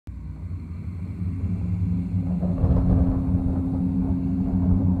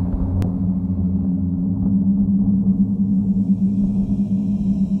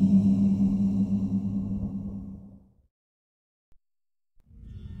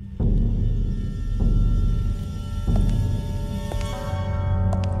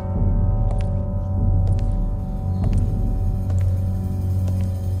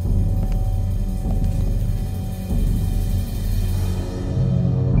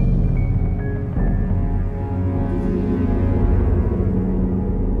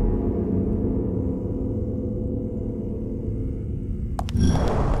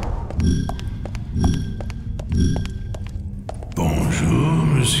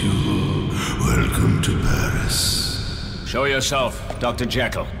Show yourself, Dr.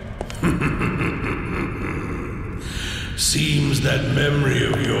 Jekyll. Seems that memory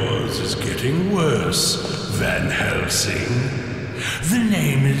of yours is getting worse, Van Helsing. The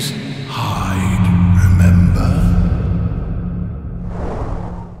name is Hyde, remember?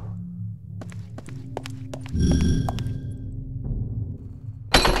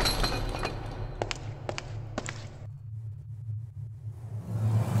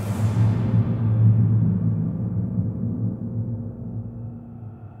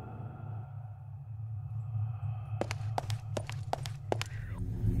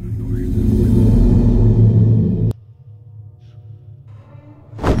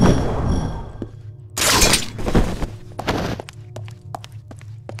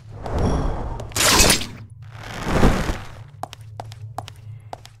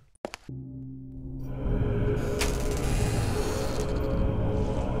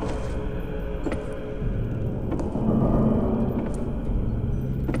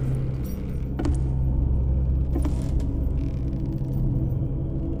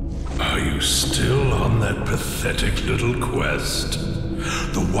 Still on that pathetic little quest?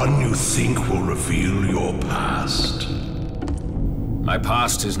 The one you think will reveal your past? My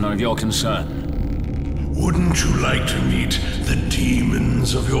past is none of your concern. Wouldn't you like to meet the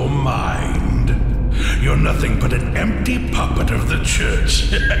demons of your mind? You're nothing but an empty puppet of the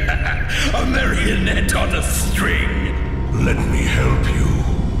church. A marionette on a string. Let me help you.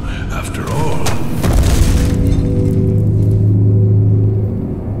 After all,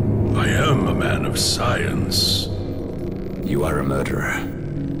 I am a man of science. You are a murderer.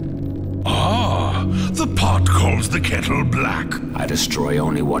 Ah, the pot calls the kettle black. I destroy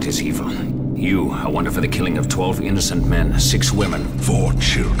only what is evil. You are one for the killing of 12 innocent men, 6 women. 4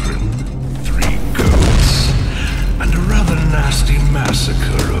 children, 3 goats, and a rather nasty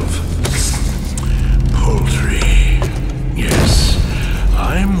massacre of poultry. Yes,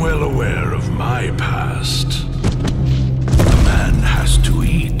 I'm well aware of my past. A man has to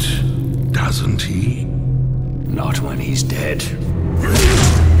eat, doesn't he? Not when he's dead.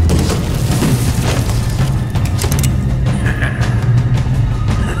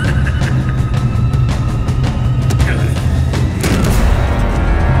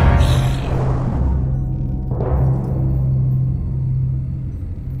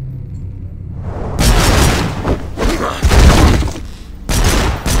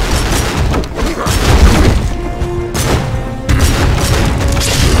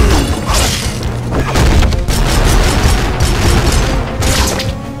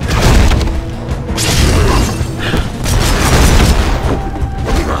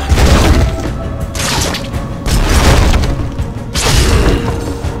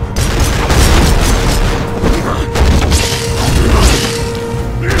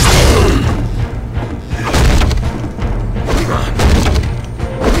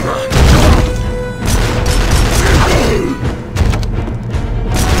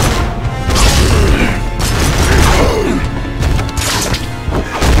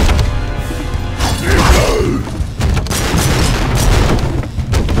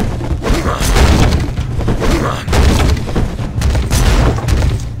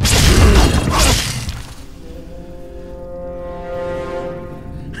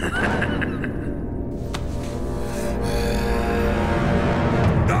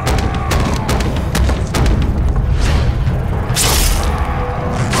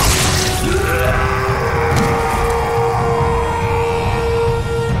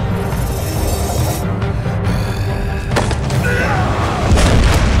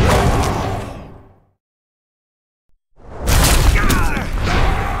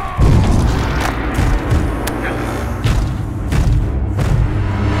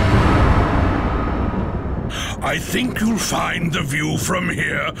 I think you'll find the view from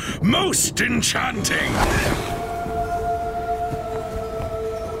here most enchanting.